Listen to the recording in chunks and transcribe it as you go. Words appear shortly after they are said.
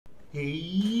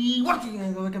Hey, what's up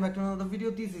guys? Welcome back to another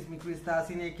video. This is me, Criss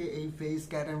Tasin, aka Face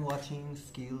Cat and watching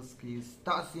Skills Criss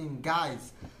Tasin, guys.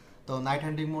 তো night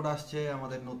হান্টিং mode আসছে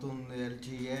আমাদের নতুন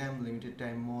LTM limited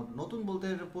time mode. নতুন বলতে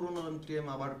পুরনো LTM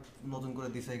আবার নতুন করে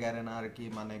দিছে গ্যারেনা আর কি,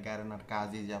 মানে গ্যারেনার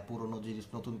কাজই যা পুরনো জিনিস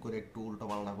নতুন করে একটু উল্টো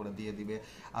পাল্টা করে দিয়ে দিবে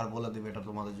আর বলে দিবে এটা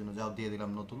তোমাদের জন্য, যাও দিয়ে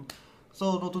দিলাম নতুন। সো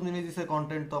নতুন জিনিস দিছে,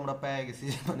 কন্টেন্ট তো আমরা পেয়ে গেছি,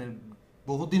 মানে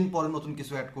বহুদিন পরে নতুন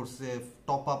কিছু অ্যাড করছে,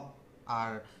 টপ আপ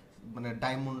আর মানে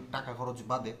ডায়মন্ড টাকা খরচ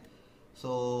বাদে।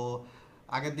 সো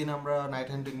আগের দিন আমরা নাইট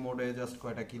হান্টিং মোডে জাস্ট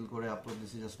কয়টা কিল করে আপলোড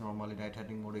দিছি, জাস্ট নর্মালি নাইট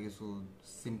হান্টিং মোডে কিছু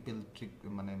সিম্পল ট্রিক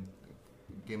মানে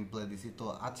গেম প্লে দিছি। তো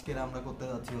আজকের আমরা করতে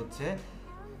যাচ্ছি হচ্ছে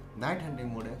নাইট হান্টিং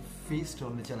মোডে ফিস্ট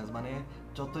অনলি চ্যালেঞ্জ, মানে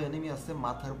যত এনিমি আছে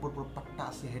মাথার উপর পুরো পাট্টা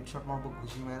আছে, হেডশট মারবো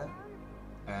ঘুষি মেরা,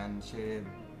 অ্যান্ড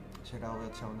সেটা হবে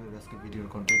হচ্ছে আমাদের আজকে ভিডিওর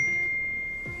content.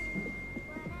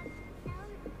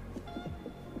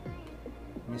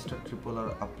 Mr. Triple R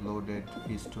uploaded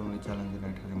feast only challenge in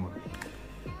night hunting mode.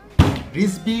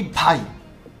 Rizbi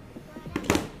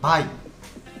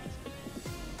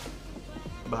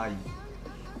ভাই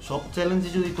সব চ্যালেঞ্জে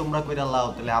যদি তোমরা কইরা লাও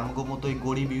তাহলে আমগো মতো এই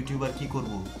গরিব ইউটিউবার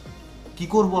কি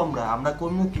করব আমরা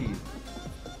করবো কি?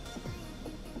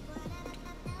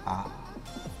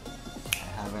 I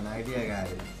have an idea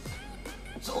guys.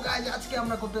 So guys, আজকে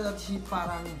আমরা করতে যাচ্ছি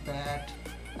পারাং bat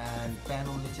and pan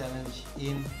only challenge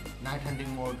in night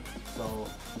hunting mode. So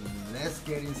let's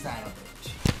get inside of it.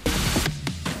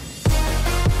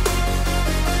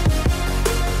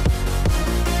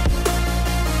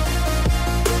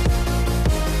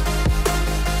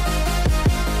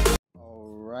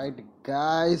 Alright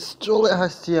guys, চলে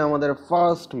আসছি আমাদের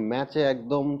ফার্স্ট ম্যাচে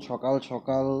একদম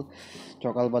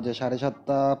সকাল বাজে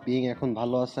 7:30। পিং এখন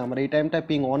ভালো আছে, আমার এই টাইমটা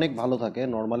পিং অনেক ভালো থাকে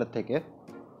নর্মালের থেকে,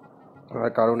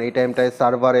 কারণ এই টাইমটায়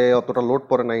সার্ভারে অতটা লোড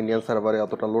পড়ে না, ইন্ডিয়ান সার্ভারে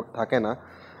অতটা লোড থাকে না,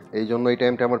 এই জন্য এই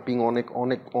টাইমটা আমার পিং অনেক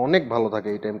অনেক অনেক ভালো থাকে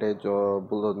এই টাইমটায়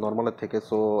নর্মালের থেকে।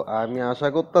 সো আমি আশা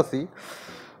করতেছি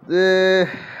যে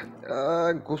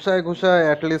ঘুষায়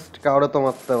অ্যাটলিস্ট কাউরে তো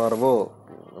মারতে পারবো,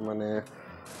 মানে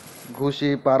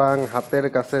ঘুষি পারাং হাতের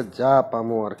কাছে যা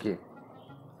পামো আর কি।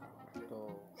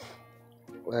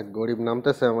 এক গরিব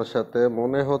নামতেছে আমার সাথে,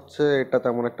 মনে হচ্ছে এটা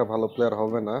তেমন একটা ভালো প্লেয়ার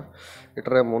হবে না,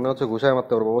 এটারে মনে হচ্ছে ঘুষায়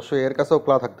মারতে পারবো, অবশ্যই এর কাছেও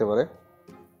প্লা থাকতে পারে।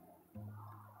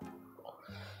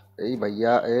 এই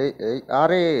ভাইয়া এই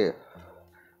আরে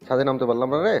সাথে নামতে পারলাম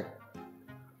না রে,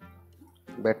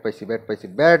 ব্যাট পাইছি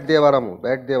ব্যাট দিয়ে বাড়ামো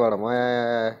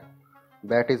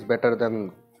bat is better than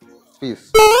piece.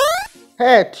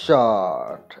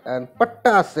 Headshot and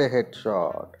পট্টা সে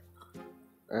হেডশট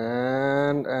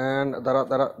এন্ড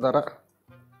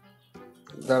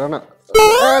দাঁড়া না,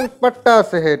 পট্টা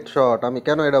আছে হেডশট। আমি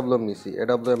কেন এডব্লিউএম নিছি?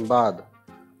 এডব্লিউএম বাদ,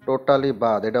 টোটালি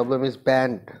বাদ, এডব্লিউএম ইজ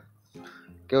ব্যান্ড।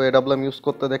 কেউ এডব্লিউএম ইউজ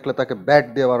করতে দেখলে তাকে ব্যাট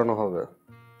দিয়ে বাড়ানো হবে।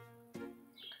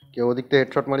 কেউ ওদিক থেকে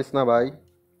হেডশট মারিস না ভাই।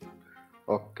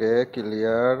 Okay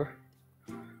clear.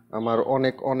 আমার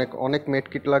অনেক অনেক অনেক মেড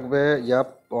কিট লাগবে, ইয়াপ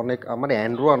অনেক, আমার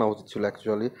অ্যান্ড্রো আনা উচিত ছিল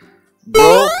অ্যাকচুয়ালি।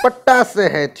 ব্রো পট্টা আছে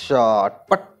হেডশট,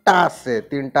 পট্টা আছে,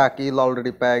 3টা কিল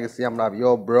অলরেডি পেয়ে গেছি আমরা।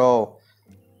 ইয়ো ব্রো,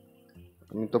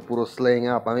 আমি তো পুরো স্লেইং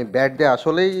আপ। আমি ব্যাট দিয়ে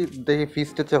আসলেই দেখি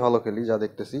ফিস্টের চেয়ে ভালো খেলি, যা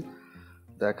দেখতেছি।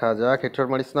 দেখা যাক, হেডশট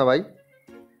মারিস না ভাই।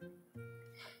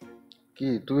 কি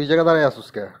তুই এই জায়গা দাঁড়ায় আসুস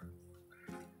কে?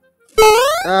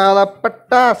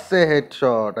 পট্টা আছে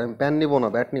হেডশট। আমি প্যান নিবো না,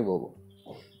 ব্যাট নিবো।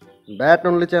 ব্যাট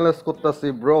অনলি চ্যালেঞ্জ করতেছি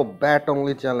bro, bat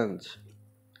only challenge,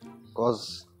 cause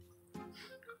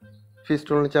feast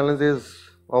only challenge is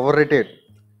overrated.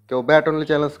 কেউ ব্যাট অনলি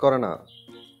চ্যালেঞ্জ করে না।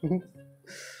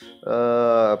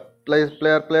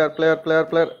 প্লেয়ার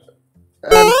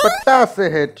পট্টা আছে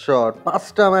হেডশট।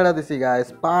 5টা মেরা দিছি গাইস,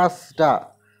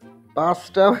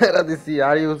 5টা মেরা দিছি।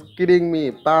 Are you kidding me?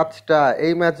 5টা।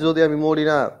 এই ম্যাচ যদি আমি মরি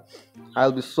না, I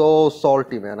will be so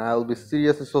salty man, I will be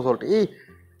seriously so salty. এই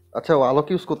আচ্ছা, ও আলোক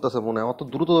ইউজ করতেছে মনে হয়, অত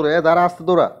দ্রুত দৌড়ে। দাঁড়া,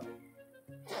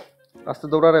 আস্তে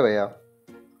দৌড়া রে ভাইয়া।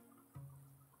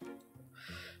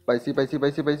 পাইছি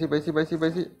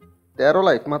 13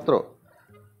 লাইফ মাত্র।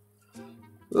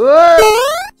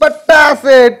 পট্টা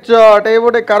আছে হেডশট। এই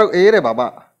বোর্ডে কারো এ রে বাবা,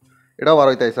 এটাও বার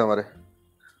হইতে আইছে আমারে।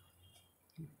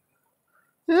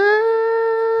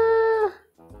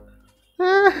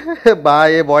 ভাই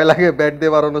এ ভয় লাগে ব্যাট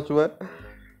দিয়ে বাড়ানোর সময়।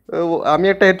 আমি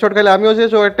একটা হেডশট খাইলে আমিও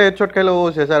শেষ, ও একটা হেডশট খাইলে ও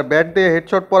শেষ, আর ব্যাট দিয়ে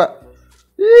হেডশট পড়া।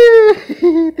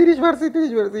 30 মারছি।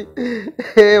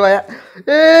 এ ভাইয়া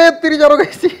 30 আরো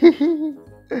খাইছি।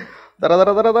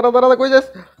 দাঁড়া কই যাস?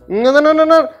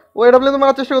 না ও এডব্লিউ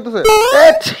মারার চেষ্টা করতেছে।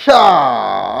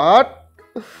 হেডশট।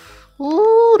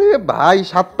 ওরে ভাই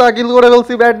 7টা কিল করে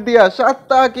ফেলছি ব্যাট দিয়া,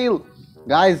 7টা কিল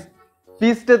গাইস।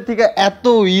 ফিস্টের থেকে এত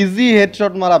ইজি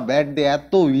হেডশট মারা ব্যাট দিয়ে,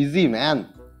 এত ইজি ম্যান।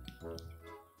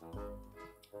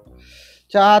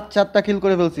 চারটা কিল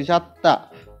করে ফেলছি, 7টা।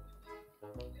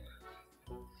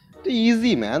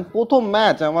 ইজি ম্যান, প্রথম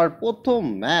ম্যাচ আমার, প্রথম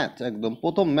ম্যাচ, একদম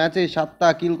প্রথম ম্যাচে 7টা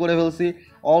কিল করে ফেলছি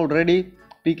অলরেডি।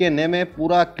 পিকে নেমে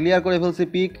পুরা ক্লিয়ার করে ফেলছি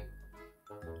পিক।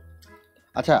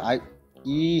 আচ্ছা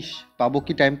পাবো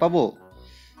কি, টাইম পাবো?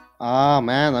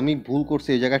 ম্যান আমি ভুল করছি,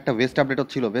 এই জায়গায় একটা ওয়েস্ট আপডেটর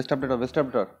ছিল। ওয়েস্ট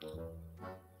আপডেটর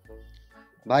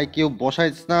ভাই, কেউ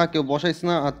বসাইস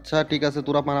না। আচ্ছা ঠিক আছে,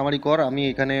 তোরা মারামারি কর, আমি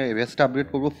এখানে ওয়েস্ট আপডেট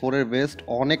করবো। 4-এর ওয়েস্ট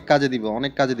অনেক কাজে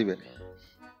দিবে।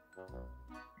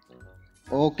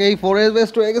 ওকে, 4-এর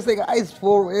ওয়েস্ট হয়ে গেছে গাইস,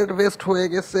 4-এর ওয়েস্ট হয়ে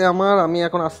গেছে আমার। আমি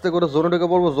এখন আস্তে করে জোনে ঢুকে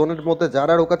পড়বো। জোনের মধ্যে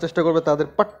যারা ঢোকার চেষ্টা করবে তাদের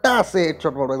পাট্টা আছে,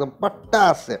 হেডশট মারবো, একদম পাট্টা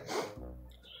আছে।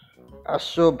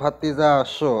 আসো ভাতিজা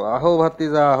আসো, আহো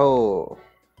ভাতিজা আহো।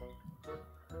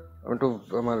 আমি একটু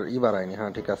আমার বাড়াইনি,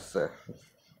 হ্যাঁ ঠিক আছে,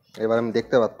 এবার আমি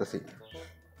দেখতে পারতেছি।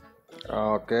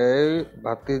 ওকে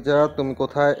ভাতিজা তুমি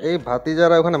কোথায়? এই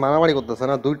ভাতিজারা ওখানে মারামারি করতেছে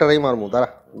না, দুইটারাই মারমু।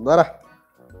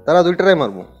 দাঁড়া দুইটারাই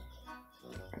মারমু।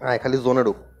 হ্যাঁ খালি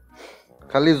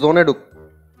জোনে ঢুক।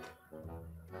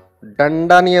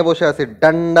 डंडा নিয়ে বসে আছি,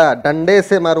 डंडे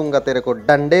से मारूंगा तेरे को,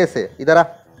 डंडे से। इधर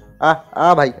आ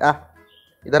भाई आ,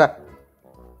 इधर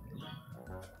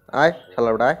আয় শালা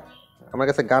ওটা আয়। আমার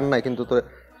কাছে গান নাই কিন্তু তোর,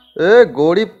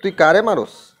 গরিব তুই কারে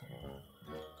মারোস?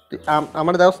 তুই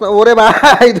আমার দাওস না? ওরে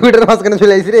ভাই দুইটার মাঝখানে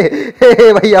চলে আইছি রে।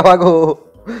 ভাই আবাগো,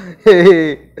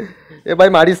 ভাই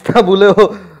মারিস না ভুলেও।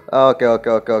 ওকে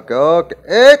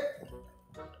এ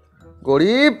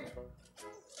গরিব,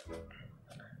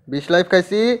 20 লাইফ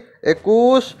খাইছি,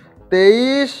 21,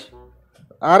 23।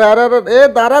 আরে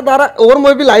দাঁড়া, ওর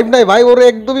মেবি লাইফ নাই ভাই, ওর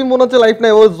একদমই মনে হচ্ছে লাইফ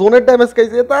নাই, ও জোনের ড্যামেজ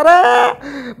খাইছে। তারা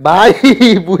ভাই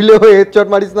বুঝলে হেডশট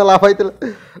মারিস না, লাফাইতে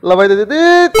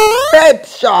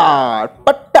হেডশট,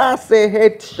 পট্টা সে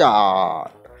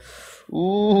হেডশট।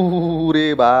 রে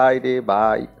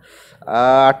ভাই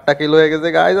 8টা কিল হয়ে গেছে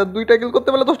গাইস, আর 2টা কিল করতে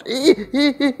পারলে 10।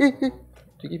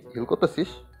 তুই কি কিল করতেছিস?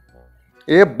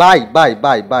 ভাই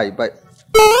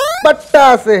पट्टा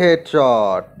से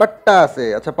हेडशॉट, पट्टा से।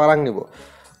 अच्छा पारांग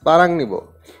निबो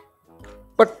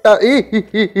पट्टा।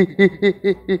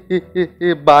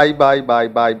 Bye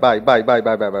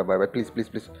please.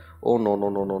 ओ नो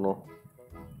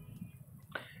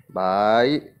भाई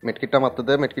मेटकिटটা মারতে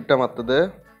দে।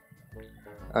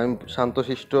 আমি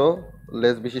শান্তশিষ্ট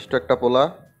লেজ বিশিষ্ট একটা পোলা,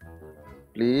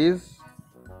 প্লিজ।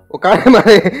 ও কারে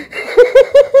মারে?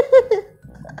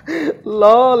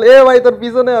 লল, ভাই তোর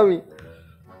পিছনে আমি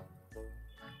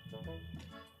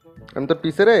তোর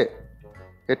পিছে রে।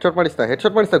 হেডশট মারিস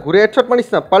না, ঘুরে হেডশট মারিস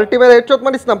না, পাল্টি মেরে হেডশট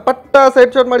মারিস না, পাট্টা আছে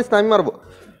হেডশট মারিস না, আমি মারবো।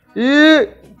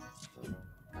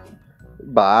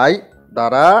 ভাই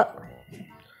দাঁড়া।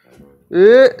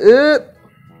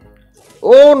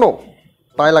 ও নো,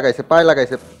 পায়ে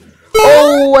লাগাইছে। ও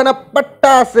না,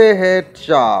 পাট্টা আছে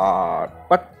হেডশট,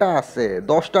 পাট্টা আছে।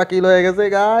 10টা কিল হয়ে গেছে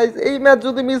গাইস। এই ম্যাচ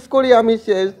যদি মিস করি আমি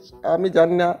শেষ। আমি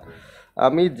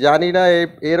জানি না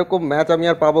এরকম ম্যাচ আমি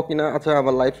আর পাবো কিনা। আচ্ছা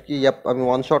আমার লাইফ কি, আমি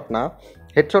ওয়ান শট না,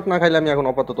 হেডশট না খাইলে আমি এখন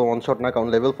আপাতত ওয়ান শট না, কারণ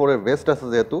লেভেল 4-এর ওয়েস্ট আছে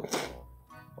যেহেতু।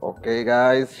 ওকে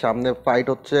গাইস, সামনে ফাইট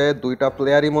হচ্ছে, 2টা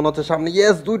প্লেয়ারই মনে হচ্ছে সামনে।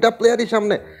 ইয়েস, 2টা প্লেয়ারই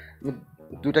সামনে।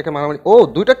 2টাকে মারামারি, ও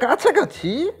 2টা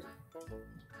কাছাকাছি।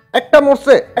 একটা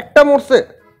মরছে।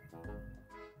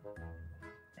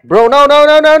 Bro no,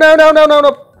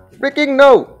 freaking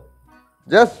no,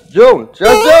 just zone,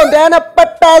 দেন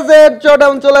পাট্টা যে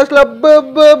চড়াউন চলে আসলো।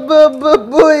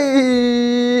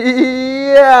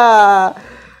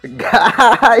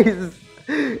 গাইস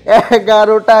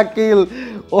 11টা কিল,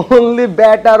 অনলি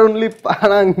ব্যাটার, অনলি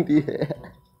পারাং দিয়ে।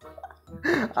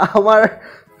 আমার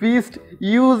ফিস্ট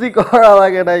ইউজই করা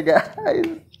লাগে নাই গাইস।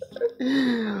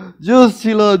 জুস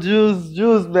ছিল,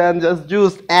 juice man, just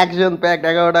juice, action packed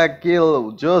 11টা কিল,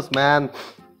 জুস ম্যান।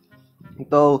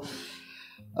 তো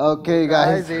ওকে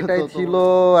গাইস, এটাই ছিল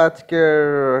আজকের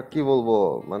কি বলবো,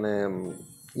 মানে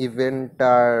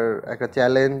ইভেন্টটার একটা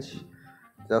challenge,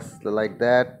 just like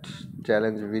that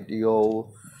challenge video.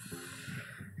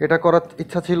 এটা করার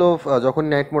ইচ্ছা ছিল যখন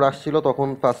নাইট মোড আসছিল, তখন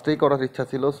ফার্স্টেই করার ইচ্ছা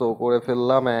ছিল, সো করে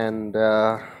ফেললাম। And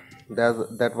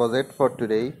that was it for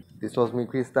today. This was me,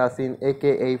 Criss Tasin,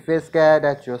 aka Face Cat,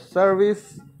 at your service.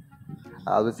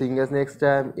 I'll be seeing you guys next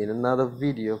time in another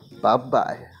video.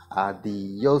 Bye,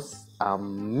 adios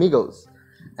amigos,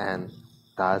 and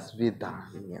das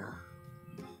vidania.